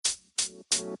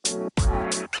Alright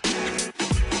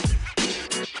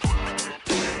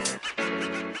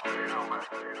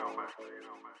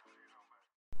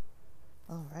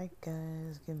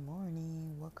guys, good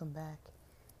morning. Welcome back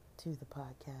to the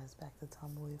podcast, back to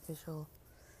Tomboy Official.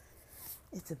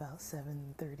 It's about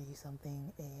 7:30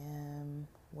 something a.m.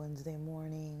 Wednesday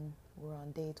morning. We're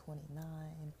on day 29,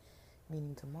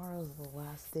 meaning tomorrow's the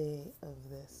last day of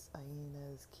this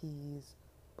Aina's Keys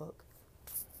book.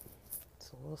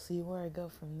 So we'll see where I go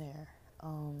from there.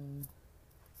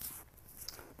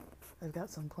 I've got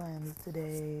some plans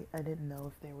today. I didn't know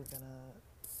if they were gonna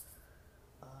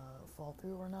fall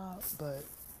through or not, but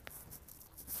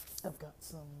I've got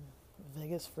some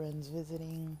Vegas friends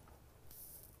visiting.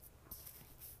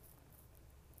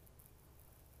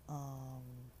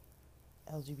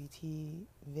 LGBT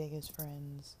Vegas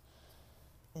friends,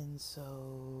 and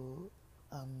so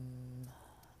I'm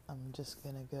just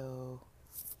gonna go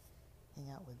hang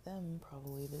out with them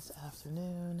probably this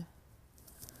afternoon.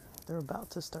 They're about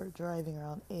to start driving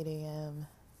around 8 a.m.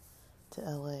 to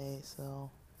LA, so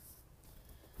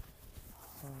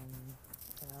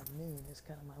around noon is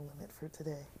kind of my limit for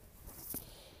today.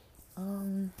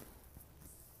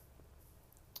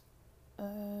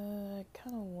 I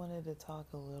kind of wanted to talk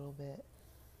a little bit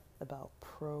about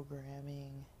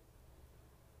programming.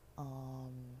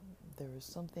 There was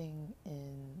something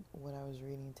in what I was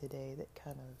reading today that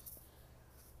kind of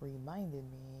reminded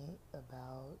me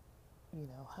about,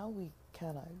 how we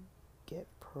kind of get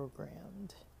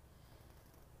programmed.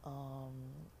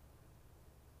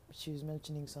 She was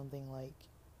mentioning something like,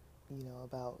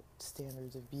 about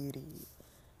standards of beauty,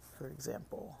 for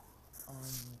example.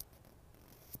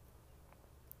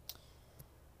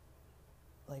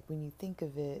 Like when you think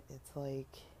of it, it's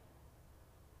like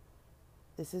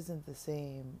this isn't the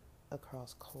same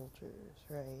across cultures,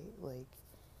 right? Like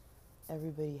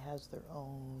everybody has their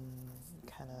own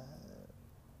kind of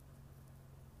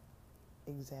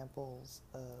examples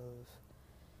of,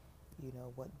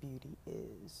 what beauty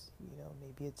is.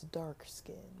 Maybe it's dark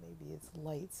skin, maybe it's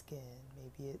light skin,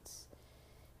 maybe it's,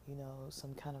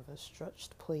 some kind of a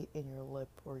stretched plate in your lip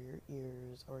or your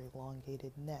ears, or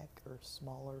elongated neck, or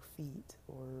smaller feet,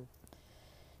 or,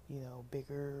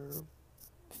 bigger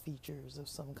features of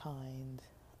some kind.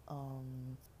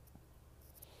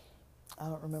 I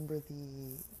don't remember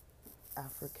the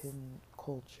African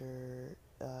culture.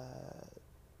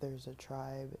 There's a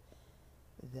tribe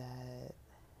that,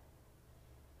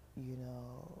 you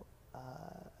know,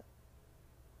 uh,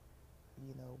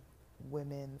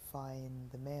 women find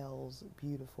the males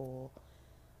beautiful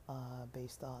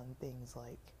based on things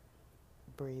like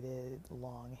braided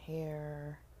long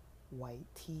hair, white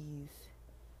teeth,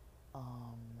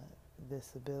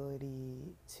 this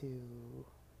ability to,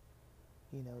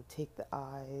 take the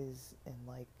eyes and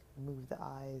like move the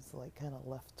eyes like kind of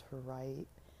left to right,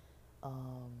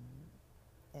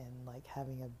 and like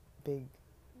having a big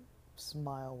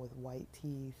smile with white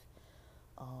teeth,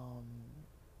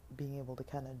 being able to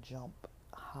kind of jump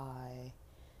high.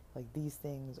 Like these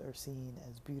things are seen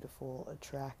as beautiful,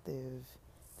 attractive.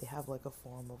 They have like a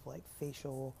form of like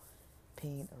facial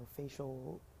paint or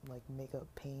facial like makeup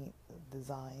paint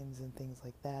designs and things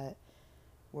like that.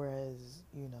 Whereas,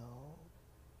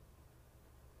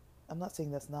 I'm not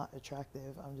saying that's not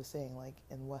attractive. I'm just saying like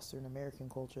in Western American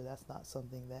culture, that's not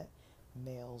something that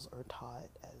males are taught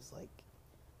as like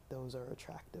those are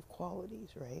attractive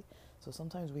qualities, right? So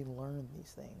sometimes we learn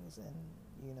these things, and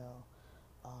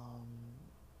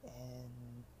and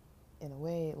in a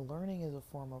way, learning is a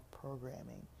form of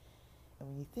programming. And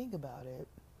when you think about it,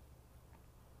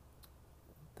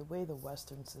 the way the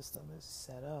Western system is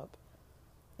set up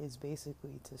is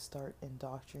basically to start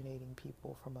indoctrinating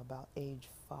people from about age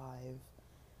 5,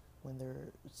 when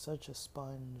they're such a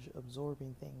sponge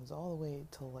absorbing things, all the way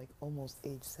till like almost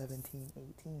age 17,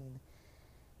 18.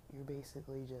 You're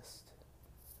basically just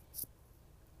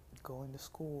going to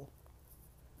school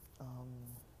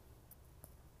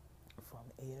from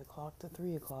 8 o'clock to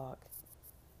 3 o'clock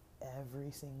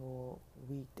every single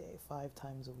weekday, 5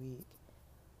 times a week,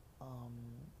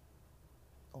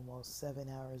 almost 7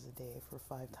 hours a day for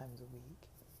 5 times a week.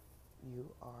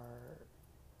 You are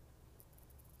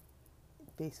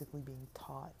basically being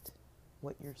taught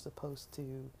what you're supposed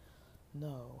to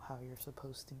know, how you're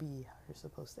supposed to be, how you're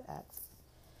supposed to act.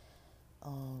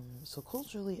 So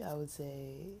culturally, I would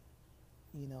say,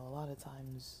 a lot of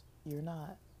times you're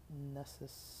not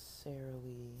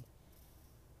necessarily,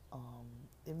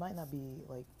 it might not be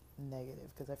like negative,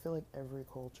 because I feel like every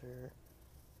culture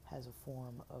has a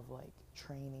form of like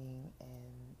training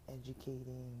and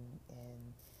educating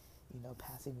and,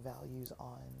 passing values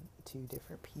on to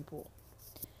different people.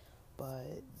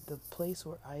 But the place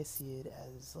where I see it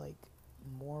as like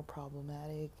more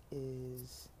problematic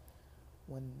is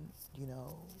when, you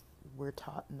know, we're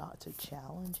taught not to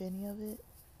challenge any of it.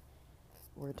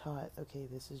 We're taught, okay,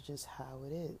 this is just how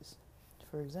it is.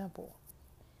 For example,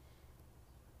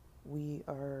 we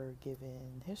are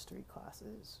given history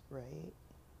classes, right?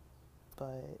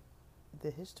 But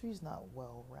the history is not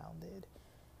well rounded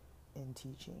in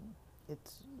teaching.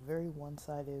 It's very one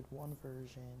sided, one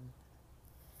version,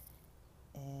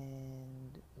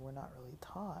 and we're not really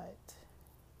taught,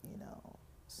 you know,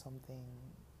 something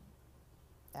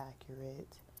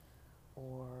accurate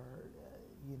or,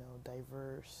 you know,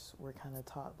 diverse. We're kind of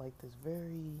taught like this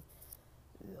very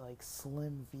like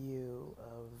slim view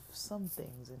of some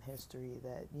things in history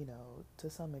that, you know, to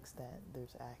some extent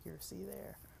there's accuracy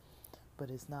there, but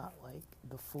it's not like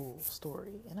the full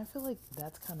story. And I feel like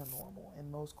that's kind of normal. In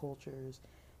most cultures,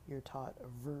 you're taught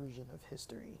a version of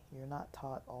history. You're not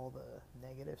taught all the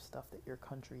negative stuff that your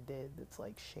country did that's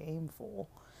like shameful.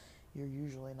 You're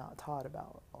usually not taught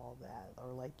about all that,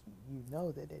 or like you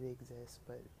know that it exists,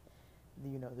 but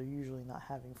you know they're usually not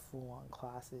having full-on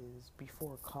classes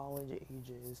before college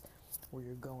ages where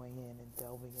you're going in and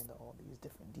delving into all these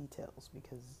different details,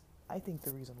 because I think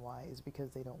the reason why is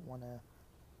because they don't want to,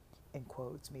 in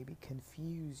quotes, maybe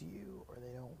confuse you, or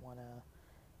they don't want to,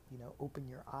 you know, open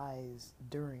your eyes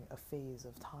during a phase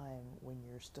of time when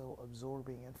you're still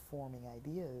absorbing and forming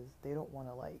ideas. They don't want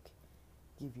to like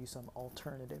give you some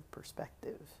alternative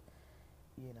perspective,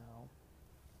 you know.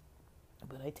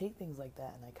 But I take things like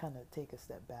that and I kind of take a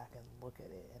step back and look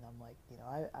at it, and I'm like, you know,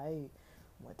 I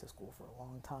went to school for a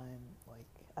long time. Like,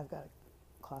 I've got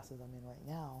classes I'm in right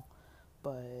now,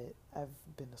 but I've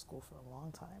been to school for a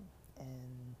long time.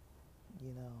 And,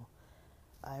 you know,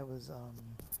 I was,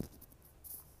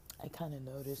 I kind of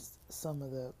noticed some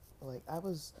of the, like, I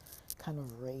was kind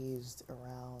of raised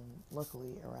around,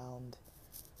 luckily, around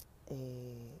a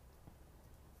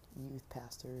youth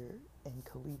pastor and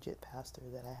collegiate pastor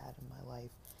that I had in my life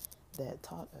that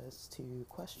taught us to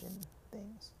question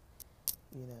things.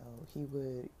 You know, he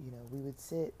would, you know, we would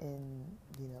sit in,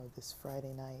 you know, this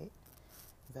Friday night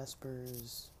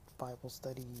Vespers Bible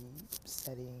study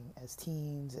setting as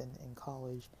teens and in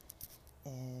college,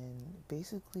 and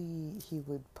basically he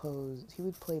would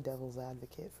play devil's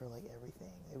advocate for like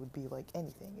everything. It would be like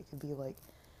anything. It could be like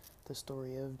the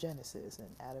story of Genesis and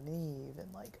Adam and Eve,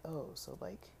 and like, oh,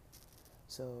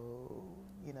 so,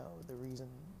 you know, the reason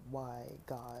why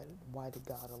did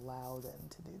God allow them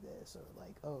to do this? Or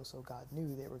like, oh, so God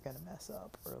knew they were going to mess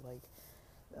up. Or like,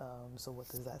 so what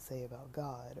does that say about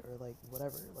God? Or like,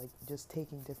 whatever. Like, just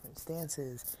taking different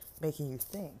stances, making you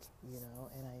think, you know?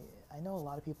 And I know a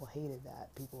lot of people hated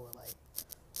that. People were like,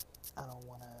 I don't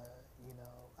want to, you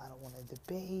know, I don't want to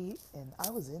debate. And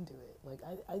I was into it. Like,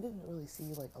 I didn't really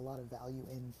see like a lot of value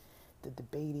in the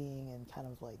debating and kind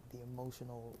of like the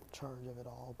emotional charge of it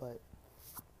all, but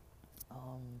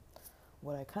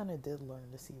what I kind of did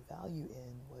learn to see value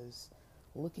in was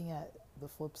looking at the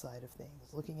flip side of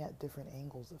things, looking at different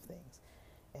angles of things.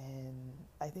 And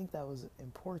I think that was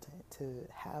important, to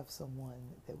have someone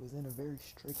that was in a very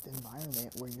strict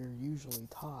environment where you're usually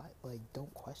taught, like,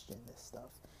 don't question this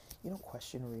stuff. You don't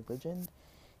question religion.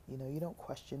 You know, you don't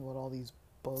question what all these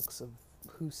books of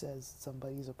who says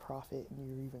somebody's a prophet and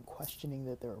you're even questioning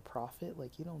that they're a prophet.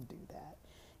 Like, you don't do that.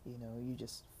 You know, you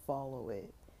just follow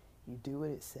it. You do what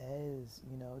it says.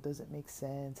 You know, it doesn't make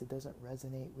sense. It doesn't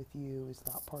resonate with you. It's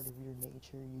not part of your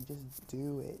nature. You just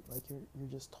do it. Like, you're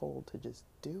just told to just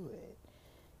do it.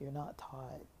 You're not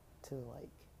taught to like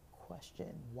question,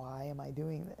 why am I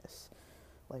doing this?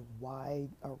 Like, why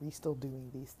are we still doing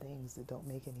these things that don't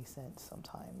make any sense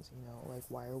sometimes? You know, like,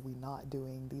 why are we not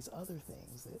doing these other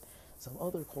things that some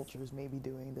other cultures may be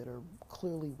doing that are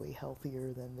clearly way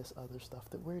healthier than this other stuff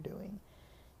that we're doing?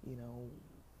 You know,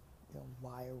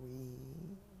 why are we,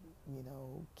 you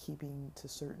know, keeping to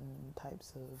certain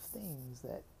types of things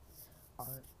that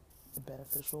aren't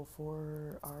beneficial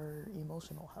for our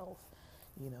emotional health?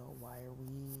 You know, why are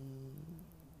we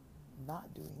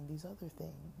not doing these other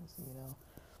things? You know,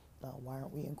 why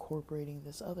aren't we incorporating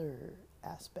this other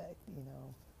aspect? You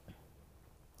know,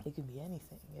 it could be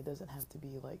anything. It doesn't have to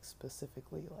be like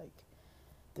specifically like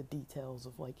the details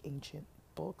of like ancient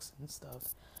books and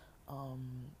stuff.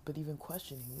 But even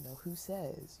questioning, you know, who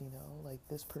says, you know, like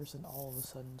this person all of a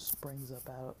sudden springs up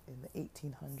out in the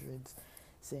 1800s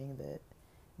saying that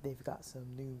they've got some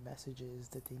new messages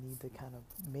that they need to kind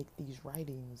of make these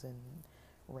writings and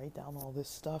write down all this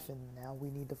stuff, and now we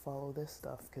need to follow this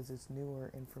stuff because it's newer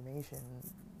information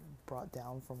brought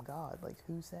down from God. Like,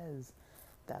 who says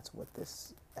that's what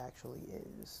this actually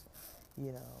is?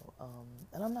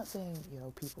 And I'm not saying,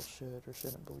 people should or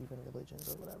shouldn't believe in religions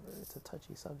or whatever. It's a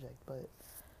touchy subject, but,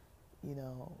 you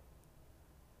know,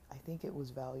 I think it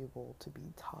was valuable to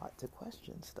be taught to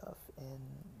question stuff and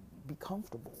be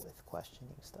comfortable with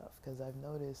questioning stuff, because I've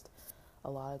noticed a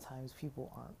lot of times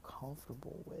people aren't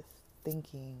comfortable with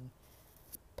thinking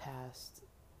past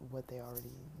what they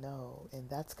already know, and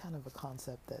that's kind of a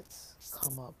concept that's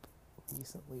come up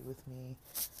recently with me.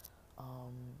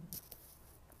 um,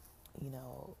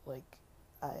 like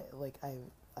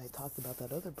I talked about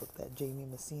that other book, that Jamie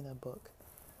Messina book,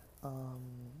 um,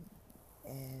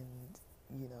 and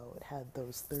it had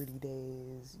those 30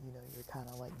 days. You're kind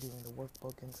of like doing the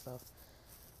workbook and stuff,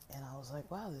 and I was like,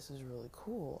 wow, this is really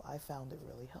cool. I found it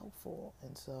really helpful,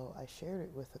 and so I shared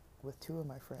it with two of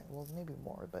my friends. Well, maybe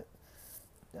more, but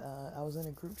I was in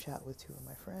a group chat with two of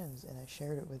my friends, and I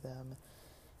shared it with them.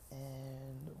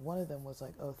 And one of them was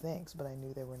like, oh, thanks, but I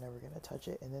knew they were never going to touch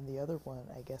it. And then the other one,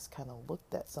 I guess, kind of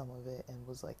looked at some of it and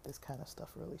was like, this kind of stuff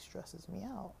really stresses me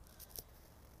out.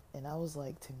 And I was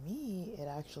like, to me, it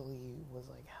actually was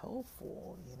like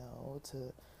helpful,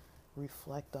 to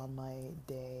reflect on my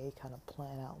day, kind of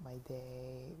plan out my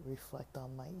day, reflect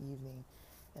on my evening.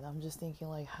 And I'm just thinking,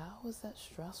 like, how is that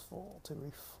stressful to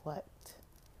reflect,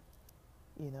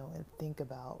 and think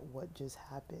about what just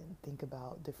happened? Think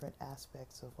about different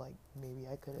aspects of, like, maybe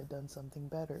I could have done something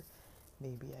better.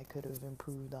 Maybe I could have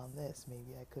improved on this.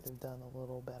 Maybe I could have done a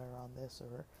little better on this,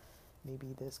 or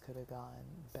maybe this could have gone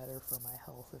better for my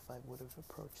health if I would have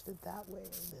approached it that way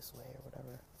or this way or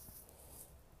whatever.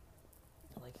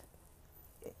 Like,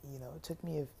 it took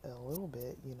me a little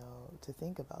bit, to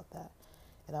think about that.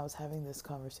 And I was having this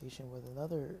conversation with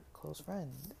another close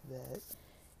friend that,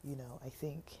 I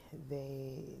think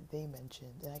they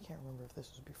mentioned, and I can't remember if this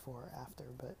was before or after,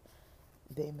 but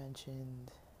they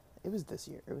mentioned, it was this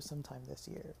year, it was sometime this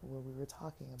year, where we were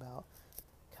talking about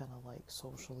kind of like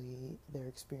socially their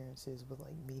experiences with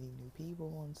like meeting new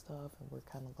people and stuff, and we're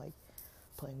kind of like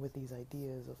playing with these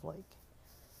ideas of like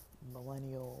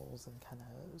millennials and kind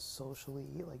of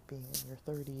socially like being in your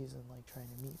 30s and like trying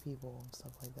to meet people and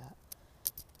stuff like that.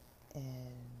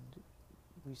 And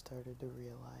we started to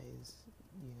realize,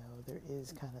 there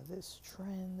is kind of this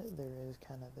trend, there is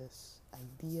kind of this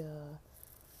idea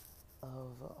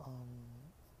of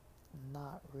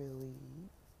not really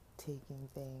taking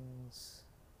things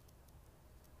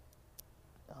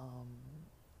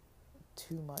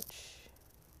too much,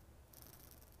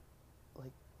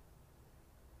 like,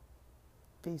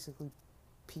 basically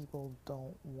people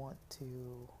don't want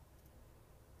to,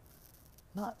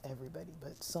 not everybody,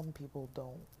 but some people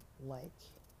don't like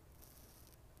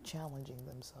challenging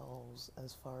themselves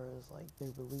as far as like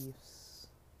their beliefs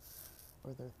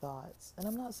or their thoughts. And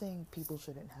I'm not saying people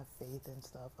shouldn't have faith and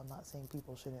stuff. I'm not saying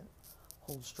people shouldn't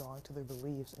hold strong to their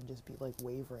beliefs and just be like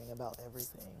wavering about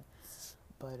everything.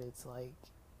 But it's like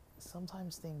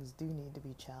sometimes things do need to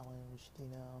be challenged,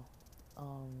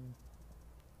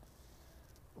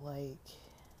 like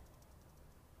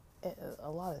a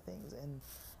lot of things. And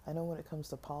I know when it comes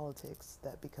to politics,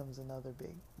 that becomes another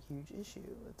big, huge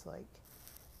issue. It's like,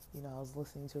 I was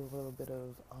listening to a little bit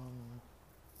of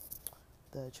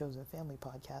the Chosen Family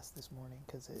podcast this morning,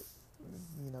 because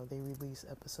they release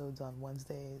episodes on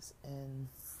Wednesdays, and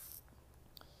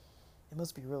it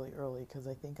must be really early because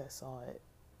I think I saw it.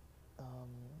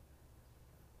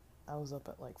 I was up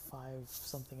at like 5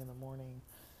 something in the morning,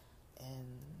 and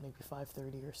maybe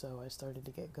 5:30 or so I started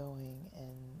to get going,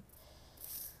 and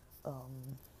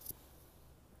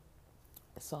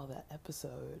I saw that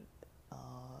episode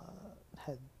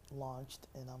had launched,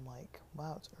 and I'm like,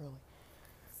 wow, it's early.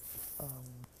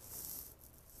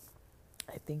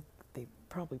 I think they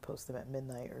probably posted at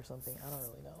midnight or something. I don't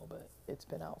really know, but it's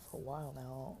been out for a while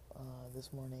now.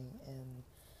 This morning, and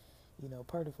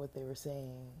part of what they were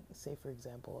saying, say for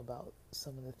example, about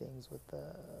some of the things with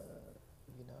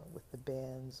the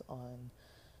bans on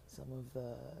some of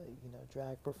the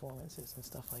drag performances and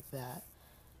stuff like that,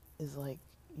 is like,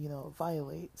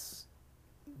 violates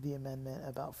the amendment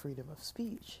about freedom of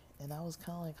speech. And I was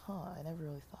kind of like, I never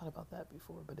really thought about that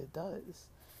before, but it does,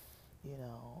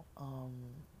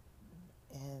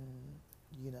 and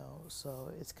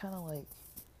so it's kind of like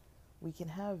we can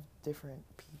have different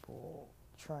people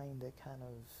trying to kind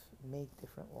of make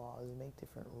different laws, make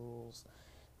different rules,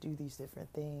 do these different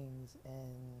things,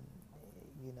 and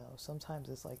sometimes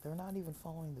it's like they're not even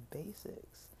following the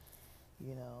basics.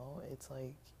 It's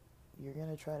like you're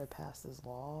gonna try to pass this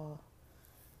law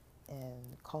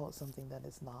and call it something that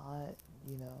it's not,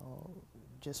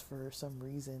 just for some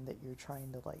reason that you're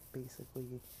trying to like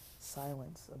basically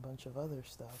silence a bunch of other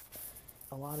stuff.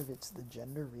 A lot of it's the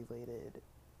gender related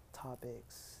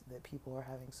topics that people are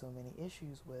having so many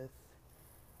issues with,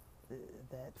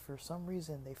 that for some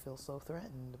reason they feel so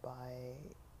threatened by,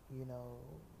 you know,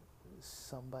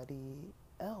 somebody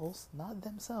else, not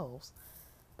themselves,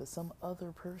 but some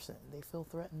other person. They feel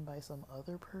threatened by some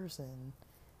other person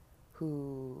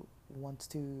who wants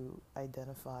to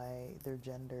identify their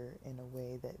gender in a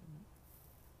way that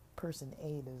person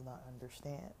A does not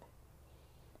understand.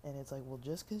 And it's like, well,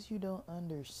 just because you don't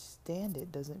understand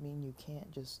it doesn't mean you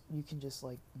can just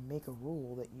like make a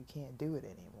rule that you can't do it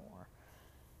anymore.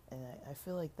 And I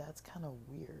feel like that's kind of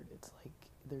weird. It's like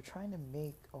they're trying to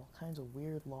make all kinds of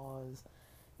weird laws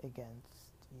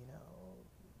against, you know,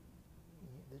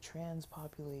 the trans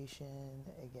population,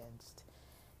 against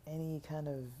any kind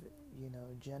of, you know,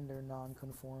 gender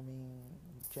non-conforming,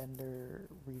 gender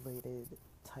related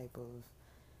type of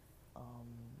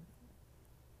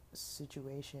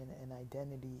situation and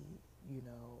identity. You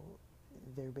know,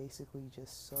 they're basically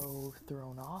just so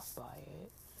thrown off by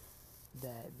it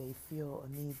that they feel a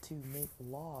need to make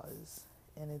laws.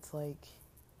 And it's like,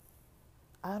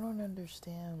 I don't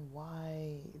understand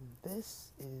why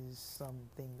this is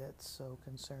something that's so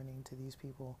concerning to these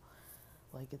people.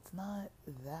 Like, it's not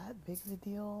that big of a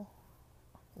deal.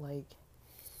 Like,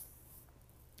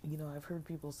 you know, I've heard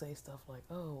people say stuff like,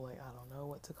 oh, like, I don't know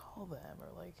what to call them, or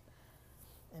like,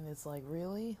 and it's like,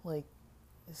 really? Like,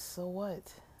 so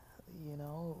what? You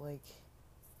know, like,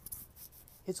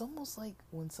 it's almost like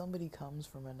when somebody comes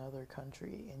from another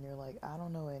country and you're like, I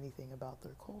don't know anything about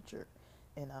their culture.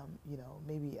 And you know,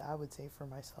 maybe I would say for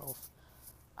myself,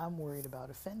 I'm worried about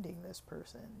offending this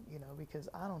person, you know, because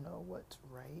I don't know what's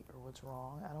right or what's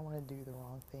wrong. I don't want to do the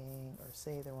wrong thing or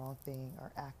say the wrong thing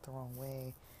or act the wrong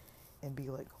way and be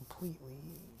like completely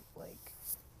like,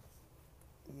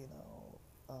 you know,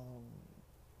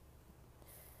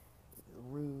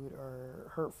 rude or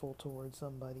hurtful towards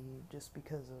somebody just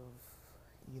because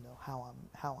of, you know, how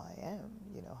I am,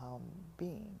 you know, how I'm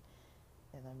being.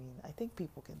 And I mean, I think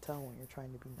people can tell when you're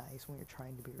trying to be nice, when you're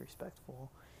trying to be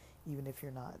respectful, even if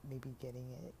you're not maybe getting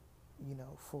it, you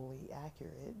know, fully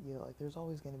accurate. You know, like there's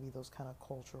always going to be those kind of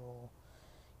cultural,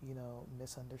 you know,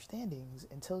 misunderstandings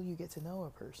until you get to know a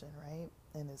person, right?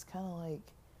 And it's kind of like,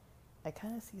 I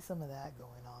kind of see some of that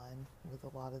going on with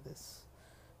a lot of these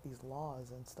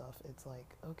laws and stuff. It's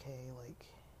like, okay, like,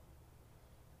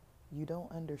 you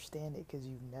don't understand it because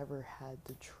you've never had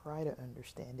to try to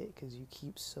understand it because you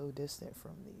keep so distant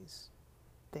from these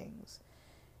things.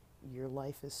 Your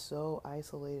life is so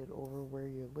isolated over where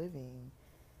you're living,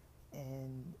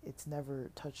 and it's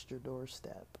never touched your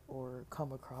doorstep or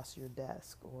come across your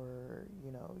desk, or,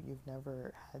 you know, you've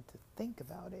never had to think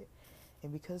about it.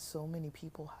 And because so many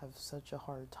people have such a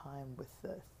hard time with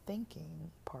the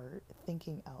thinking part,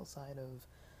 thinking outside of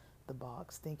the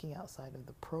box, thinking outside of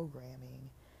the programming,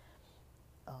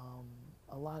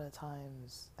 a lot of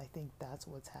times I think that's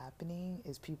what's happening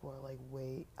is people are like,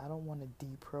 wait, I don't want to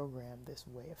deprogram this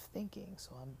way of thinking.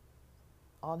 So I'm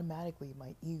automatically,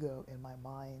 my ego in my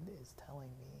mind is telling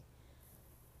me,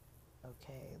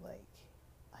 okay, like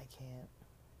I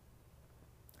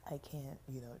can't,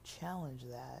 you know, challenge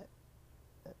that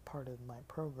part of my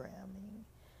programming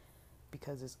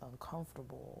because it's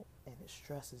uncomfortable and it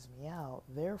stresses me out.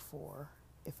 Therefore,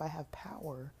 if I have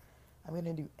power, I'm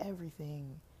going to do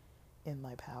everything in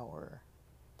my power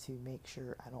to make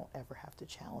sure I don't ever have to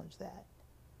challenge that,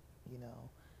 you know.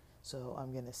 So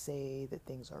I'm going to say that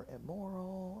things are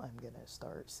immoral. I'm going to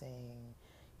start saying,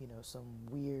 you know, some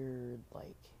weird,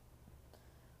 like,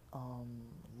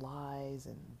 lies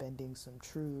and bending some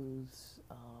truths,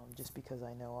 just because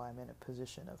I know I'm in a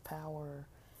position of power.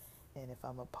 And if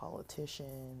I'm a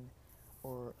politician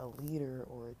or a leader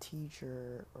or a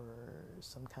teacher or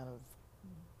some kind of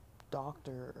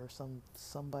doctor or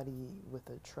somebody with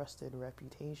a trusted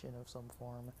reputation of some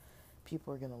form,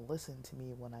 people are going to listen to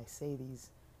me when I say these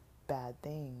bad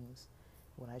things,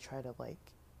 when I try to, like,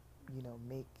 you know,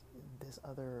 make this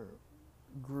other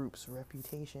group's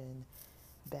reputation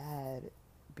bad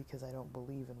because I don't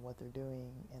believe in what they're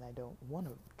doing and I don't want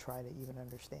to try to even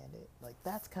understand it. Like,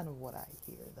 that's kind of what I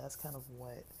hear. That's kind of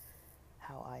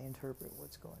how I interpret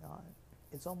what's going on.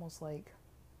 It's almost like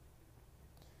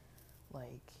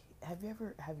have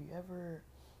you ever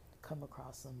come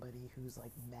across somebody who's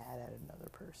like mad at another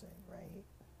person, right?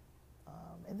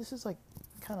 And this is like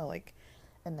kind of like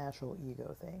a natural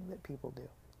ego thing that people do.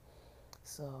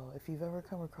 So if you've ever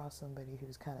come across somebody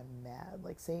who's kind of mad,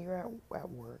 like say you're at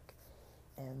work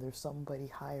and there's somebody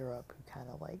higher up who kind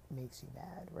of like makes you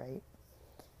mad, right?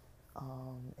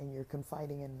 And you're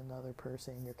confiding in another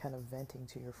person, you're kind of venting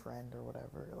to your friend or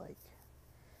whatever, like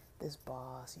this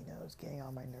boss, you know, is getting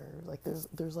on my nerves. Like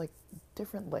there's like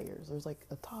different layers. There's like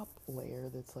a top layer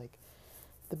that's like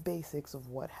the basics of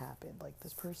what happened. Like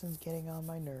this person's getting on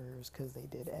my nerves because they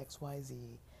did XYZ.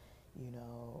 You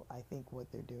know, I think what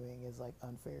they're doing is like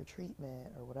unfair treatment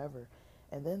or whatever.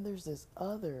 And then there's this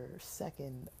other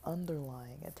second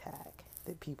underlying attack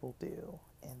that people do,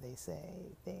 and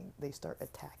they start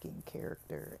attacking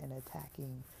character and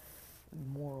attacking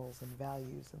morals and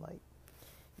values, and like,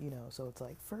 you know, so it's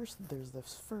like first there's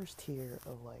this first tier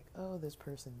of like, oh, this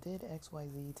person did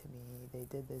XYZ to me, they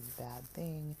did this bad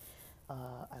thing,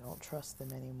 I don't trust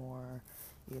them anymore.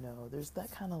 You know, there's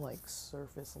that kind of like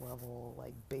surface level,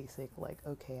 like basic, like,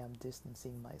 okay, I'm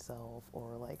distancing myself,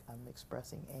 or like I'm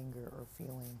expressing anger or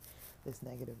feeling this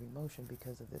negative emotion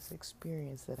because of this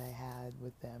experience that I had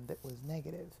with them that was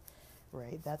negative,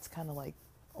 right? That's kind of like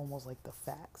almost like the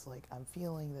facts. Like, I'm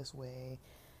feeling this way,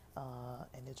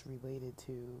 and it's related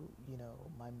to, you know,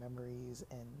 my memories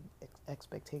and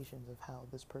expectations of how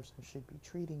this person should be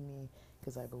treating me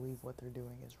because I believe what they're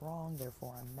doing is wrong,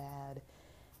 therefore I'm mad,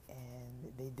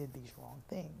 and they did these wrong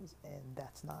things, and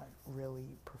that's not really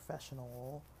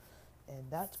professional. And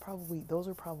those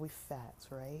are probably facts,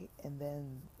 right? And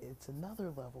then it's another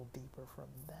level deeper from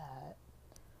that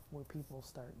where people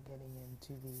start getting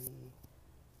into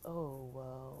the, oh,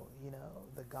 well, you know,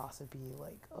 the gossipy,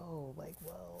 like, oh, like,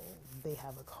 well, they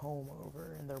have a comb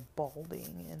over and they're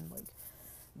balding, and like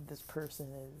this person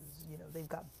is, you know, they've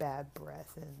got bad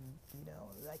breath, and, you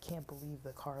know, I can't believe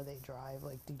the car they drive.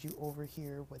 Like, did you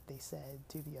overhear what they said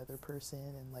to the other person?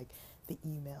 And like the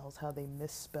emails, how they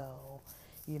misspell,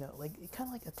 you know, like kind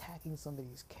of like attacking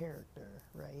somebody's character,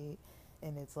 right?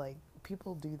 And it's like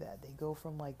people do that. They go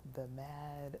from like the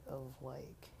mad of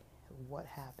like what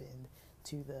happened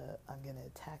to the I'm going to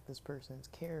attack this person's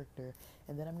character,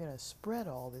 and then I'm going to spread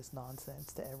all this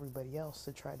nonsense to everybody else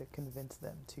to try to convince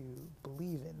them to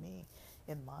believe in me,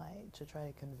 to try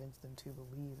to convince them to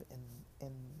believe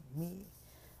in me,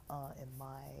 in my,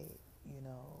 you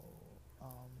know,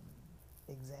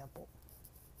 example,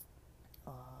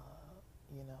 uh,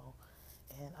 you know,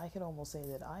 and I could almost say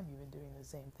that I'm even doing the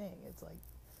same thing. It's like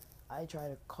I try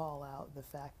to call out the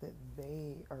fact that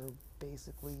they are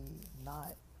basically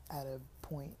not at a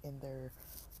point in their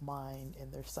mind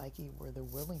and their psyche where they're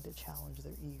willing to challenge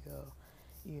their ego.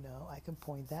 You know, I can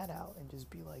point that out and just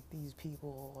be like, these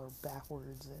people are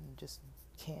backwards and just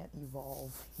can't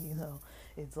evolve. You know,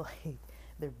 it's like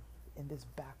they're in this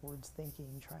backwards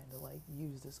thinking, trying to like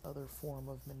use this other form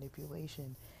of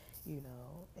manipulation, you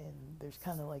know, and there's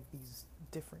kind of like these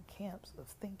different camps of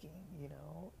thinking, you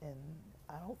know, and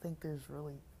I don't think there's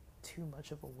really too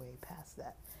much of a way past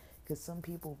that, because some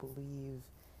people believe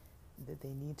that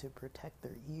they need to protect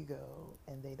their ego,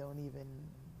 and they don't even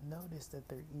notice that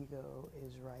their ego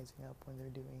is rising up when they're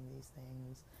doing these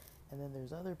things. And then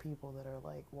there's other people that are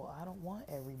like, well, I don't want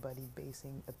everybody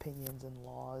basing opinions and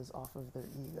laws off of their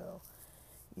ego,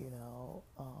 you know.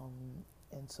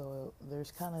 And so there's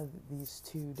kind of these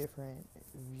two different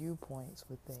viewpoints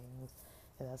with things,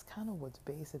 and that's kind of what's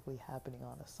basically happening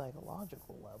on a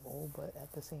psychological level. But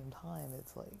at the same time,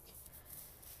 it's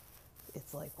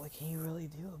like, what can you really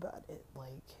do about it?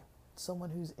 Like, someone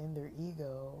who's in their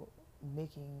ego,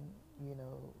 making, you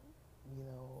know,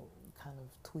 kind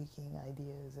of tweaking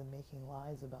ideas and making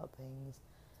lies about things,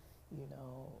 you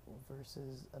know,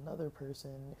 versus another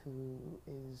person who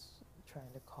is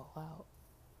trying to call out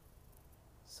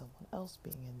someone else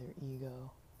being in their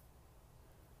ego.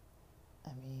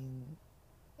 I mean,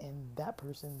 and that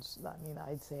person's, I mean,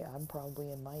 I'd say I'm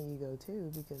probably in my ego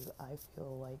too, because I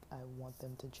feel like I want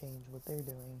them to change what they're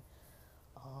doing,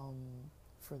 um,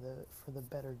 for the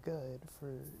better good,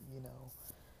 for,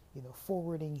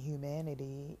 forwarding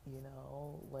humanity,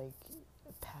 like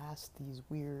past these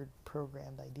weird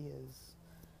programmed ideas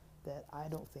that I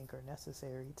don't think are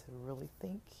necessary to really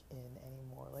think in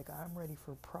anymore. Like, I'm ready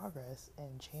for progress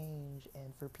and change,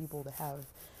 and for people to have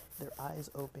their eyes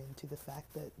open to the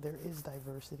fact that there is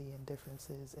diversity and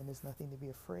differences, and there's nothing to be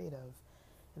afraid of.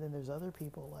 And then there's other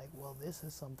people like, well, this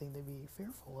is something to be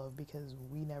fearful of because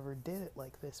we never did it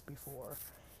like this before.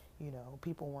 You know,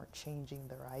 people weren't changing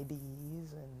their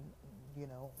IDs and,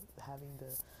 having to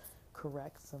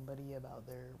correct somebody about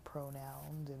their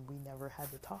pronouns, and we never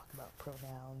had to talk about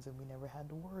pronouns, and we never had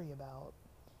to worry about,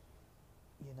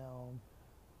 you know,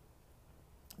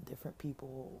 different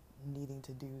people needing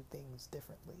to do things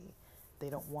differently. They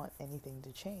don't want anything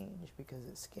to change because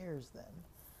it scares them.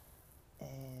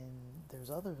 And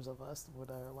there's others of us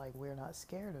that are like, we're not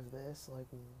scared of this. Like,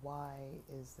 why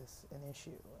is this an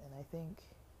issue? And I think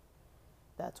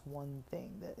that's one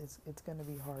thing that it's going to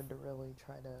be hard to really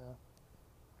try to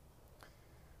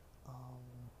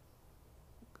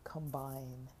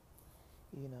combine,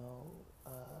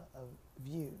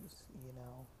 views,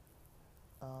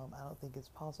 I don't think it's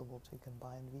possible to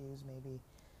combine views. Maybe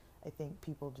I think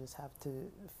people just have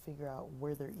to figure out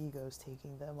where their ego's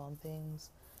taking them on things.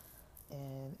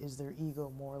 And is their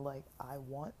ego more like, I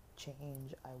want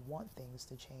change, I want things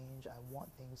to change, I want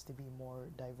things to be more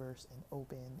diverse and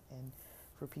open, and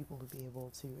for people to be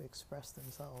able to express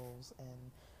themselves,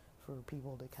 and for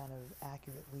people to kind of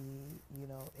accurately,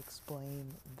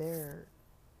 explain their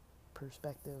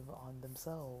perspective on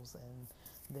themselves and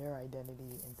their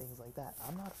identity and things like that.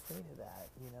 I'm not afraid of that,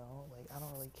 like, I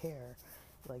don't really care.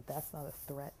 Like, that's not a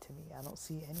threat to me. I don't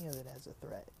see any of it as a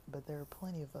threat, but there are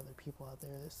plenty of other people out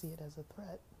there that see it as a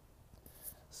threat.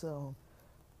 So,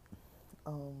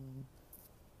 I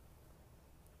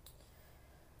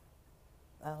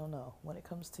don't know. When it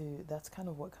comes to, that's kind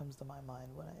of what comes to my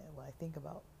mind when I think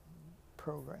about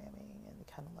programming and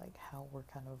kind of like how we're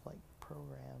kind of like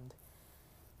programmed.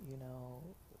 you know,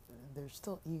 there's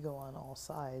still ego on all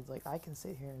sides. Like, I can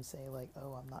sit here and say, like,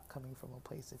 oh, I'm not coming from a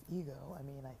place of ego. I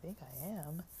mean, I think I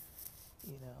am.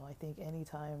 I think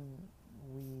anytime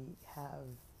we have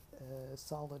a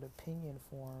solid opinion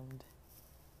formed,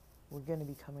 we're going to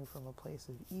be coming from a place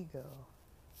of ego.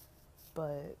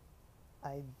 But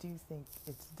I do think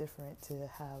it's different to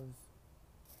have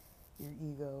your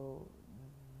ego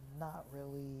not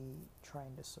really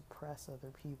trying to suppress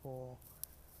other people,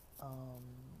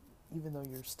 even though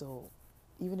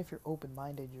even if you're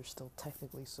open-minded, you're still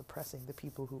technically suppressing the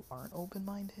people who aren't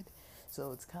open-minded.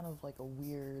 So it's kind of like a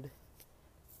weird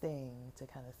thing to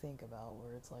kind of think about,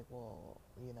 where it's like, well,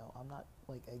 I'm not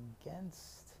like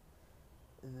against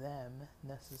them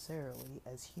necessarily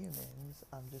as humans.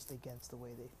 I'm just against the way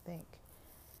they think,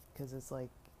 because it's like,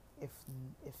 if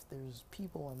there's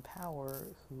people in power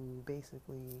who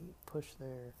basically push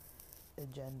their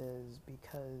agendas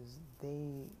because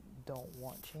they don't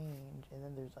want change, and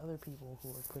then there's other people who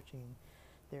are pushing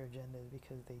their agendas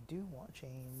because they do want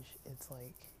change, it's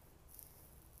like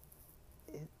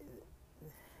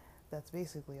that's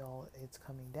basically all it's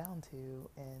coming down to.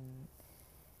 And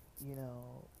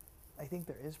I think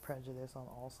there is prejudice on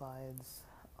all sides.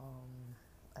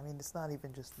 I mean, it's not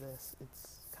even just this,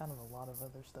 it's kind of a lot of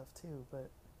other stuff too. But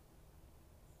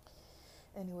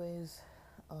anyways,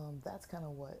 that's kind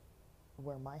of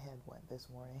where my head went this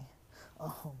morning.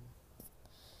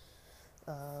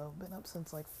 Been up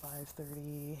since like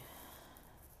 5:30.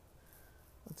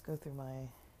 Let's go through what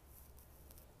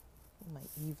my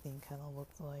evening kind of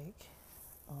looked like.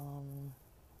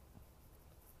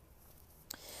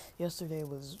 Yesterday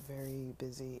was very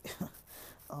busy.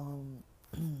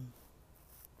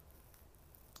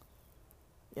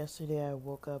 Yesterday I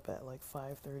woke up at like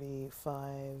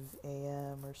 5:35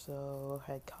 a.m. or so,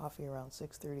 had coffee around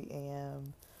 6:30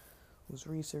 a.m., was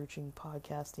researching,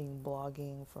 podcasting,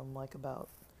 blogging from like about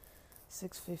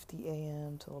 6:50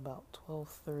 a.m. till about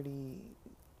 12:30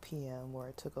 p.m., where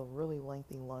I took a really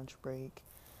lengthy lunch break,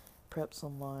 prepped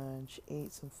some lunch,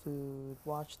 ate some food,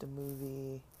 watched a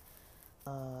movie,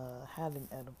 had an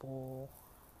edible,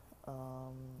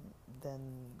 then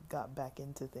got back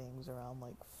into things around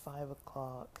like 5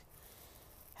 o'clock,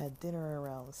 had dinner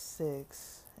around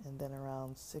 6, and then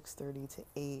around 6:30 to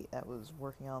 8 I was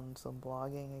working on some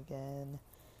blogging again,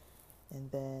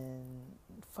 and then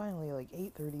finally like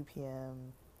 8:30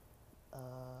 p.m.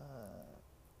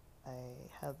 I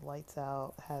had lights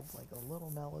out, had like a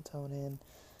little melatonin.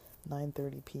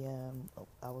 9:30 p.m.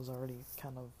 I was already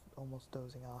kind of almost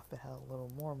dozing off, but had a little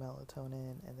more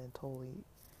melatonin, and then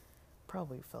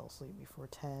probably fell asleep before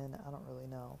 10. I don't really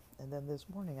know. And then this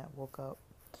morning I woke up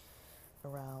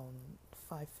around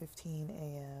 5:15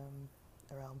 a.m.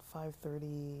 Around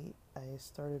 5:30 I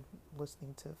started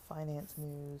listening to finance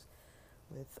news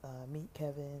with Meet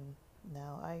Kevin.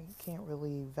 Now, I can't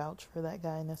really vouch for that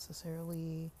guy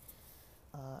necessarily.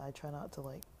 I try not to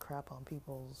like crap on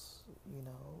people's,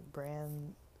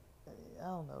 brand. I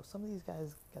don't know. Some of these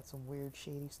guys got some weird,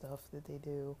 shady stuff that they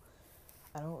do.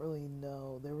 I don't really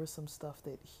know. There was some stuff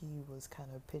that he was kind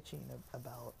of pitching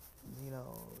about,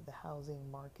 the housing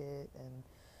market, and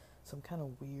some kind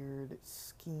of weird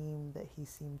scheme that he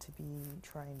seemed to be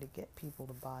trying to get people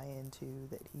to buy into,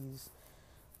 that he's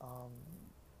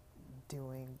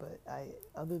doing. But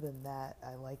other than that,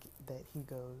 I like that he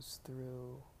goes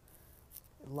through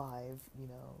live,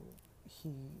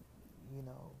 he,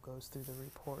 goes through the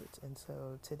reports. And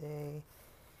so today,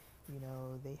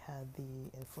 they had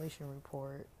the inflation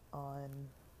report on,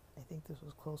 I think this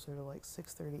was closer to like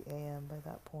 6:30 a.m. by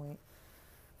that point.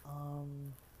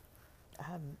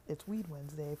 It's Weed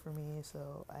Wednesday for me,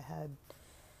 so I had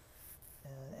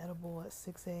edible at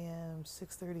 6 a.m.,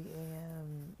 6:30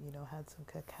 a.m., had some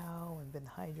cacao and been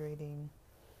hydrating.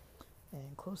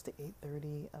 And close to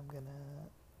 8:30, I'm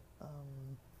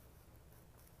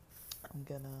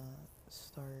gonna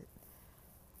start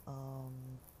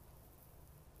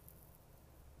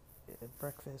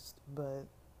breakfast, but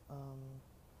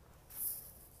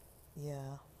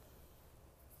yeah,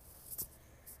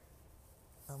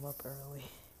 I'm up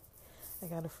early. I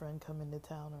got a friend coming to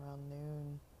town around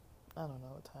noon. I don't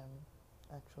know what time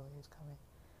actually he's coming.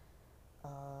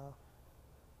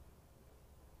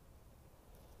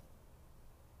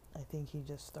 I think he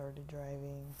just started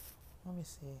driving. Let me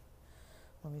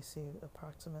see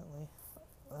approximately.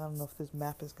 I don't know if this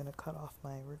map is going to cut off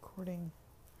my recording.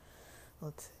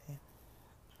 Let's see.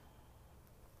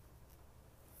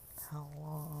 How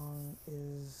long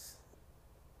is...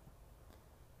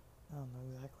 I don't know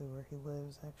exactly where he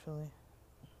lives, actually.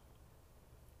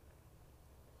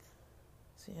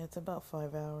 So yeah, it's about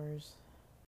 5 hours.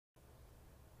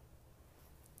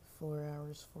 4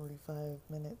 hours, 45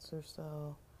 minutes or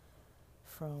so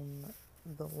from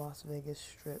the Las Vegas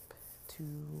Strip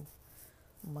to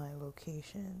my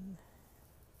location.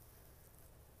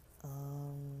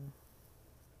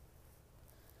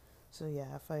 So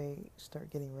yeah, if I start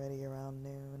getting ready around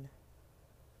noon,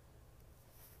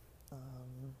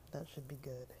 that should be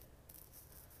good,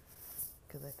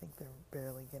 because I think they're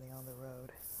barely getting on the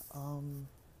road.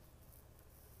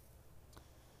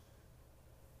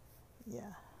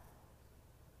 Yeah,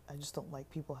 I just don't like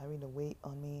people having to wait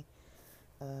on me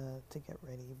to get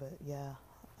ready, but yeah,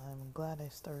 I'm glad I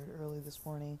started early this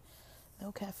morning.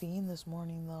 No caffeine this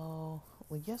morning, though.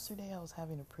 Like yesterday, I was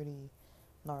having a pretty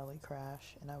gnarly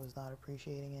crash, and I was not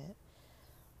appreciating it.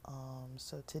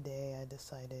 So today I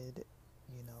decided,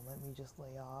 let me just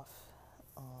lay off,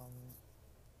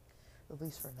 at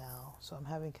least for now. So I'm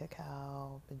having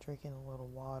cacao, been drinking a little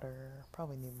water,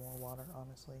 probably need more water,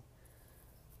 honestly.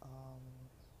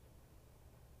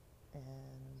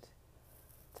 And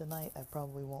tonight I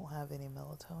probably won't have any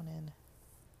melatonin.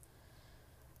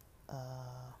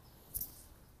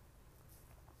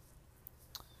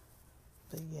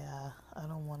 But yeah, I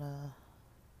don't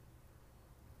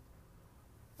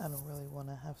really want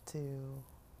to have to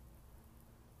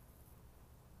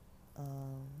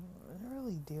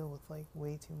really deal with like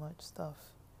way too much stuff.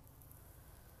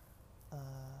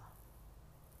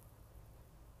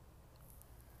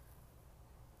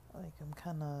 Like I'm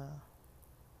kind of,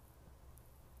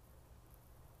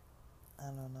 I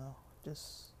don't know,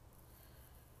 just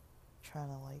trying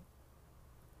to like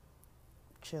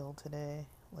chill today.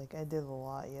 Like I did a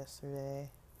lot yesterday,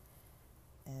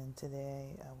 and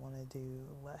today I want to do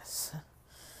less.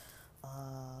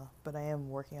 But I am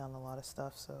working on a lot of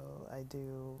stuff, so I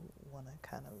do want to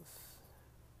kind of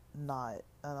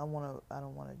I don't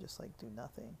want to just like do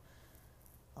nothing.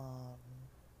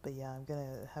 But yeah, I'm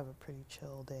gonna have a pretty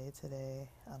chill day today.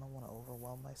 I don't want to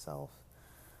overwhelm myself.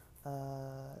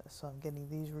 So I'm getting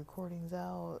these recordings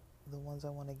out, the ones I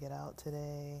want to get out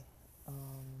today. I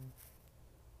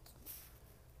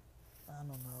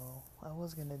don't know. I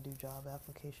was gonna do job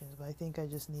applications, but I think I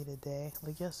just need a day.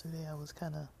 Like yesterday,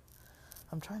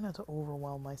 I'm trying not to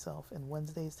overwhelm myself, and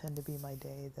Wednesdays tend to be my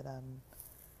day that I'm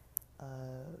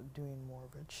doing more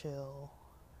of a chill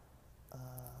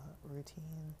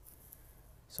routine.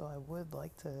 So I would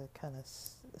like to kind of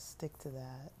stick to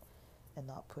that and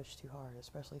not push too hard,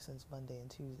 especially since Monday and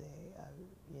Tuesday,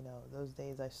 those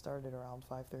days I started around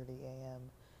 5:30 a.m.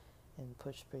 and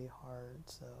pushed pretty hard.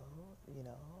 So,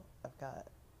 I've got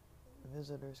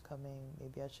visitors coming.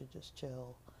 Maybe I should just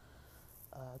chill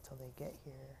till they get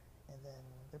here, and then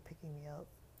they're picking me up,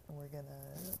 and we're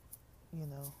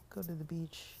gonna, go to the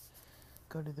beach,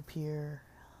 go to the pier,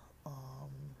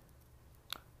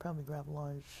 probably grab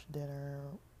lunch,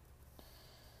 dinner.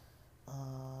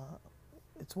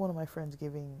 It's one of my friends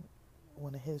giving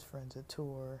one of his friends a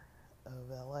tour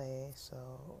of LA, so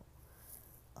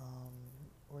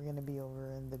we're gonna be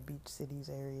over in the beach cities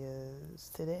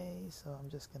areas today, so I'm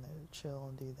just gonna chill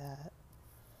and do that.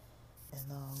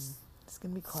 And it's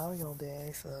gonna be cloudy all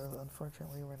day, so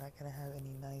unfortunately we're not gonna have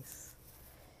any nice,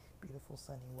 beautiful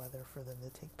sunny weather for them to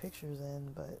take pictures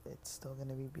in, but it's still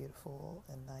gonna be beautiful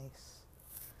and nice.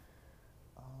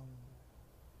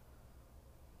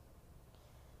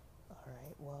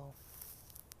 Alright, well,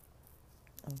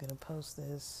 I'm gonna post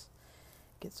this,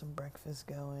 get some breakfast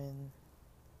going,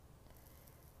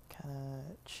 kind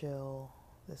of chill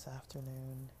this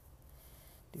afternoon,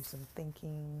 do some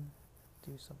thinking,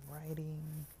 do some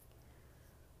writing,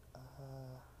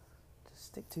 just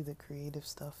stick to the creative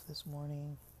stuff this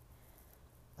morning,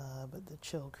 but the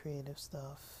chill creative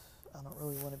stuff I don't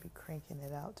really want to be cranking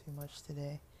it out too much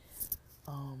today.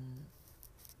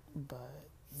 But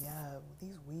yeah,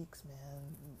 these weeks,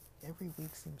 man, every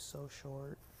week seems so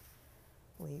short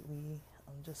lately.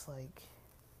 I'm just like,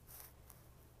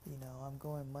 I'm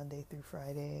going Monday through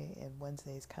Friday, and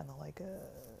Wednesday's kind of like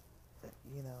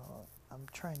I'm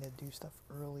trying to do stuff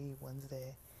early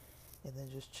Wednesday and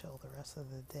then just chill the rest of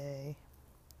the day.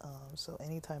 So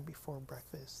anytime before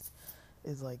breakfast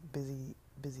is like busy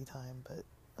time, but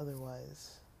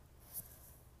otherwise,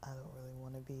 I don't really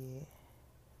want to be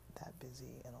that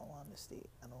busy, in all honesty.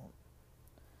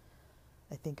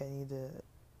 I think I need to,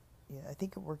 I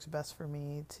think it works best for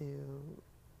me to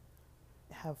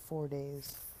have 4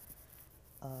 days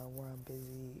where I'm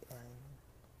busy, and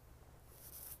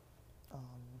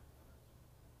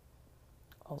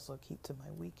also keep to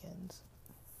my weekends,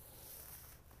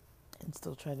 and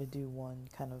still try to do one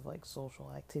kind of like social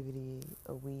activity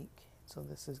a week. So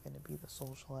this is going to be the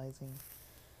socializing,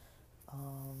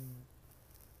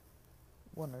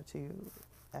 1 or 2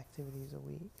 activities a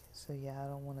week. So yeah, I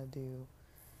don't want to do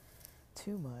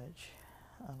too much.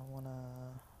 I don't want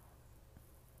to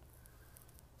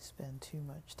spend too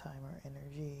much time or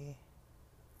energy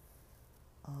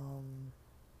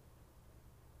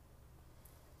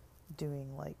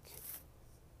doing like,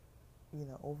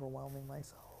 overwhelming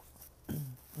myself,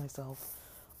 and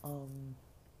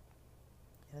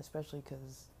especially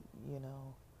because,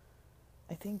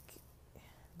 I think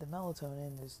the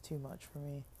melatonin is too much for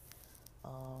me,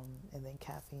 and then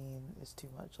caffeine is too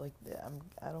much. Like,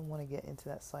 I don't want to get into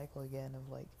that cycle again of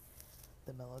like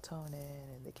the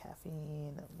melatonin and the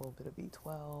caffeine, and a little bit of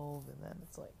B12, and then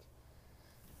it's like,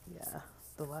 yeah,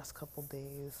 the last couple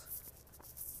days,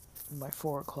 by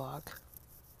 4 o'clock,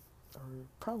 or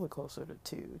probably closer to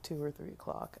 2 or 3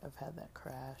 o'clock, I've had that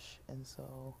crash, and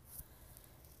so,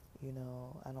 I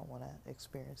don't want to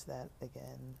experience that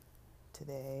again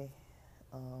today,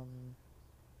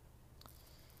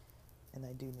 and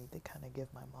I do need to kind of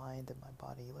give my mind and my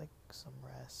body like some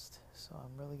rest, so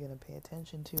I'm really going to pay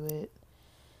attention to it,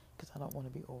 because I don't want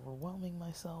to be overwhelming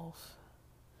myself.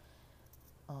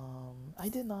 I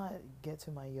did not get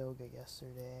to my yoga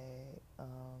yesterday.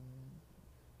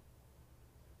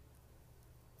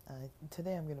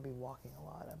 Today I'm going to be walking a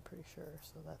lot, I'm pretty sure,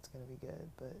 so that's going to be good,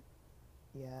 but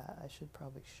yeah, I should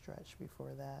probably stretch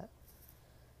before that.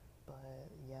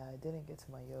 But yeah, I didn't get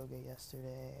to my yoga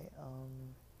yesterday.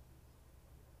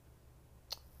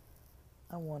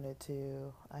 I wanted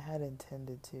to. I had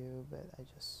intended to, but I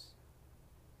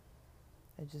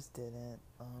just didn't.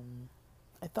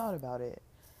 I thought about it.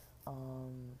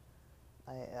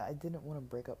 I didn't want to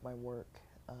break up my work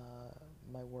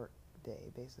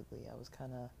day, basically. I was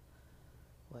kind of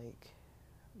like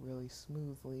really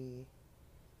smoothly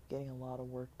getting a lot of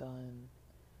work done.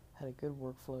 Had a good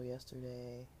workflow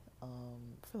yesterday,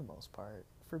 for the most part.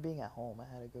 For being at home, I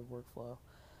had a good workflow.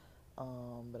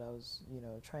 But I was,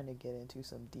 trying to get into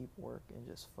some deep work and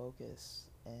just focus,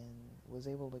 and was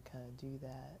able to kind of do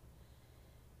that.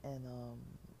 And,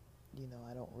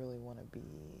 I don't really want to be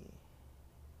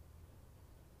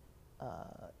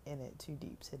in it too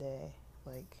deep today.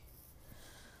 Like,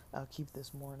 I'll keep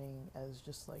this morning as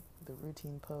just like the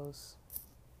routine posts.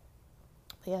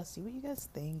 But yeah, see what you guys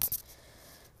think.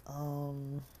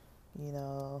 I'm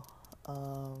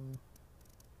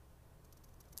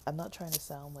not trying to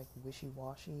sound like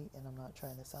wishy-washy, and I'm not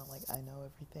trying to sound like I know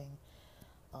everything.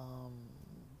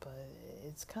 But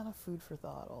it's kind of food for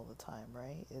thought all the time,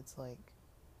 right? It's like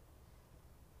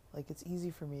it's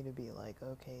easy for me to be like,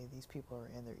 okay, these people are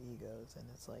in their egos, and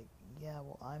it's like, yeah,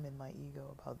 well, I'm in my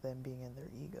ego about them being in their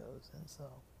egos, and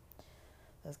so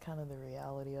that's kind of the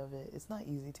reality of it. It's not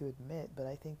easy to admit, but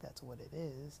I think that's what it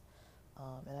is.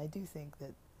 And I do think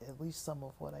that at least some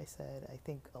of what I said, I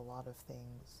think a lot of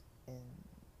things in,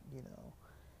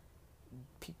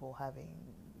 people having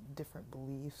different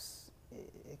beliefs,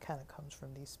 it kind of comes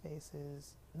from these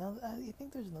spaces. Now, I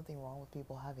think there's nothing wrong with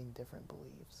people having different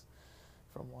beliefs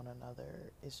from one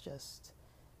another. It's just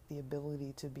the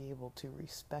ability to be able to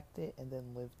respect it and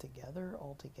then live together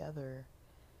all together,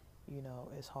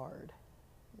 is hard,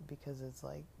 because it's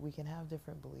like we can have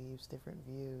different beliefs, different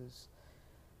views,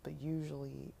 but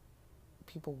usually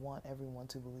people want everyone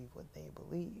to believe what they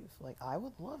believe. Like, I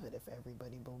would love it if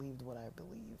everybody believed what I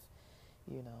believe.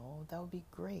 That would be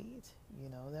great.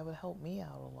 That would help me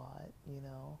out a lot.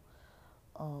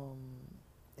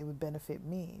 It would benefit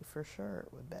me, for sure.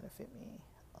 It would benefit me.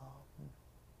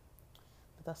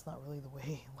 But that's not really the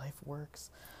way life works.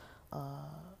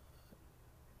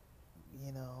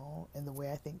 And the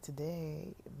way I think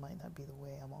today, it might not be the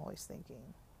way I'm always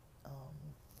thinking.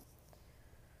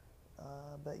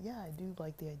 But yeah, I do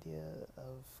like the idea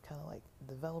of kind of like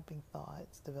developing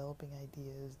thoughts, developing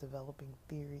ideas, developing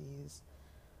theories,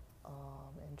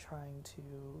 and trying to,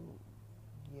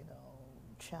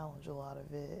 challenge a lot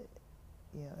of it,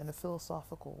 in a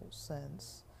philosophical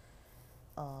sense.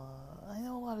 I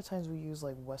know a lot of times we use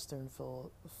like Western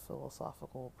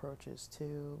philosophical approaches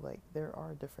too. Like there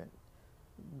are different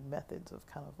methods of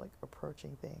kind of like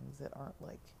approaching things that aren't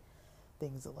like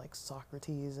things that like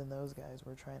Socrates and those guys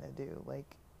were trying to do.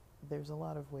 Like there's a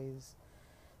lot of ways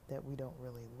that we don't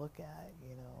really look at,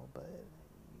 but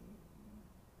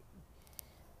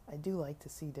I do like to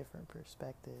see different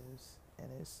perspectives, and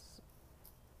it's,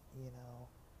 you know,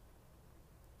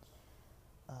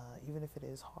 even if it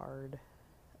is hard,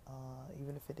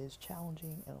 even if it is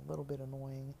challenging and a little bit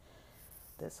annoying,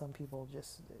 that some people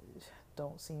just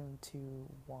don't seem to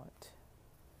want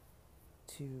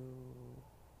to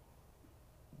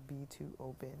be too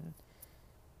open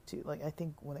to. Like, I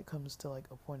think when it comes to like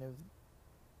a point of,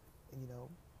 you know,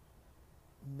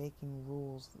 making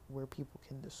rules where people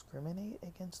can discriminate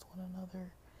against one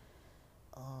another,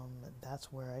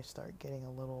 that's where I start getting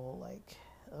a little like,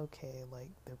 okay, like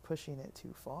they're pushing it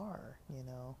too far,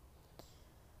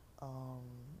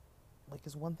 like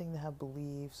it's one thing to have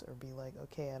beliefs or be like,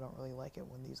 okay, I don't really like it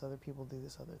when these other people do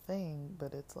this other thing,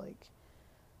 but it's like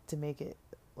to make it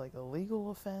like a legal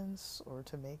offense or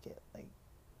to make it like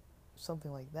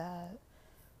something like that,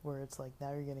 where it's like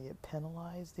now you're gonna get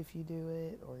penalized if you do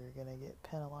it, or you're gonna get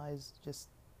penalized just,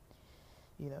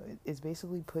 it's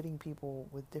basically putting people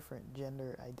with different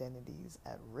gender identities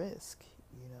at risk,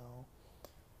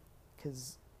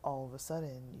 because all of a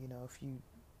sudden, if you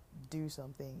do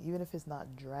something, even if it's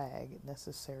not drag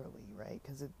necessarily, right?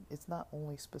 Because it's not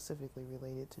only specifically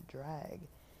related to drag.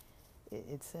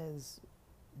 It says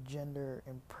gender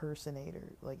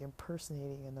impersonator, like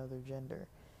impersonating another gender.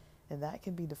 And that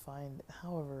can be defined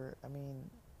however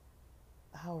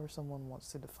someone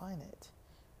wants to define it,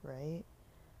 right?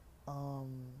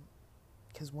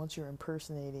 Because once you're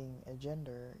impersonating a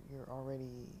gender, you're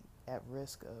already at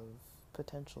risk of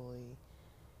potentially,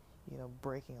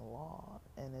 breaking a law.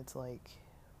 And it's like,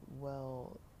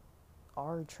 well,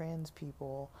 are trans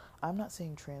people, I'm not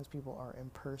saying trans people are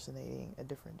impersonating a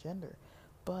different gender,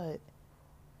 but,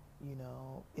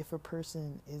 if a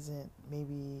person isn't,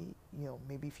 maybe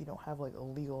if you don't have like a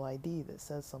legal ID that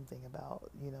says something about,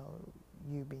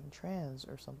 you being trans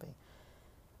or something,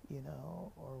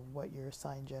 or what your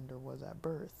assigned gender was at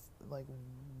birth, like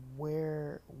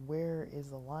where is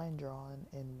the line drawn,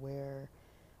 and where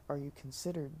are you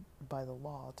considered by the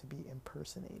law to be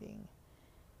impersonating?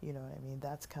 You know what I mean?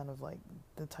 That's kind of like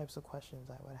the types of questions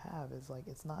I would have, is like,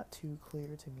 it's not too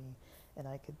clear to me. And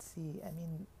I could see, I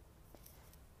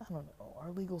don't know,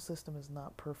 our legal system is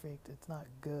not perfect, it's not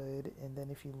good. And then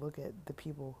if you look at the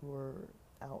people who are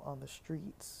out on the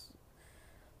streets,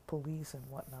 police and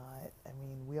whatnot,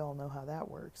 we all know how that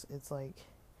works. It's like,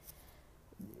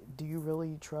 do you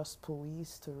really trust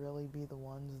police to really be the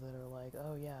ones that are like,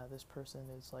 oh yeah, this person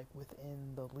is like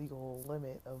within the legal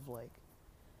limit of like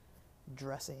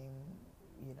dressing,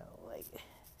 like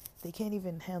they can't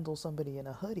even handle somebody in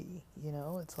a hoodie,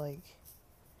 it's like,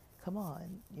 come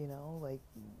on, like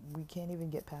we can't even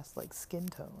get past like skin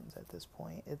tones at this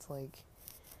point. It's like,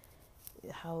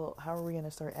 how are we going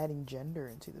to start adding gender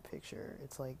into the picture?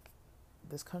 It's like,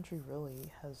 this country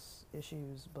really has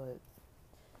issues, but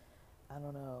I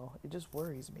don't know, it just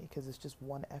worries me because it's just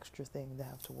one extra thing to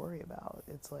have to worry about.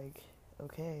 It's like,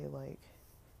 okay, like,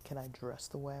 can I dress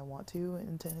the way I want to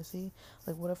in Tennessee?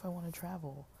 Like, what if I want to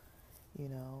travel?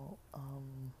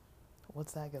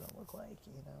 What's that gonna look like?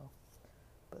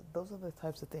 But those are the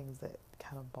types of things that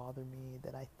kind of bother me,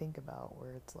 that I think about,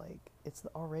 where it's like, it's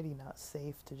already not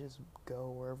safe to just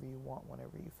go wherever you want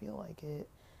whenever you feel like it.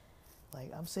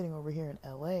 Like, I'm sitting over here in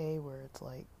LA where it's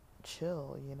like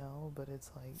chill, but it's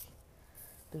like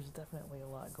there's definitely a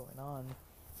lot going on.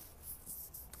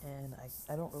 And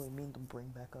I don't really mean to bring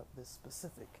back up this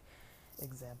specific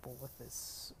example with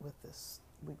this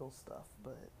legal stuff,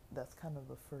 but that's kind of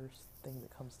the first thing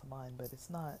that comes to mind. But it's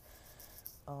not,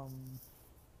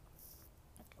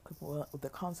 well, the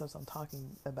concepts I'm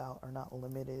talking about are not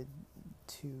limited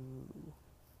to,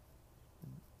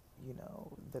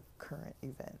 the current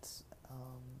events.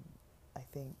 I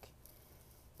think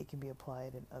it can be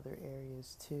applied in other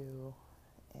areas too.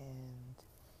 And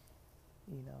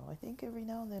I think every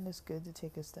now and then it's good to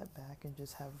take a step back and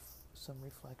just have some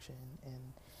reflection.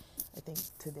 And I think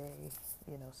today,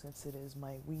 since it is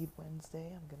my Weed Wednesday,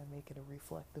 I'm going to make it a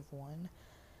reflective one,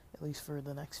 at least for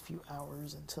the next few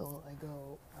hours until I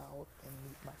go out and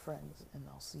meet my friends. And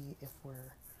I'll see if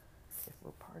we're if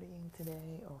we're partying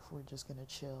today or if we're just gonna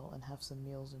chill and have some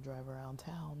meals and drive around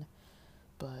town.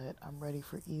 But I'm ready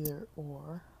for either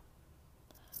or.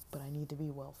 But I need to be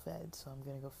well fed, so I'm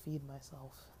gonna go feed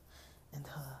myself, and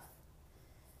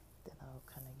then I'll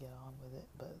kind of get on with it.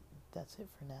 But that's it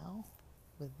for now.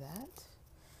 With that,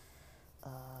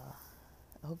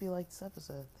 I hope you liked this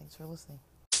episode. Thanks for listening.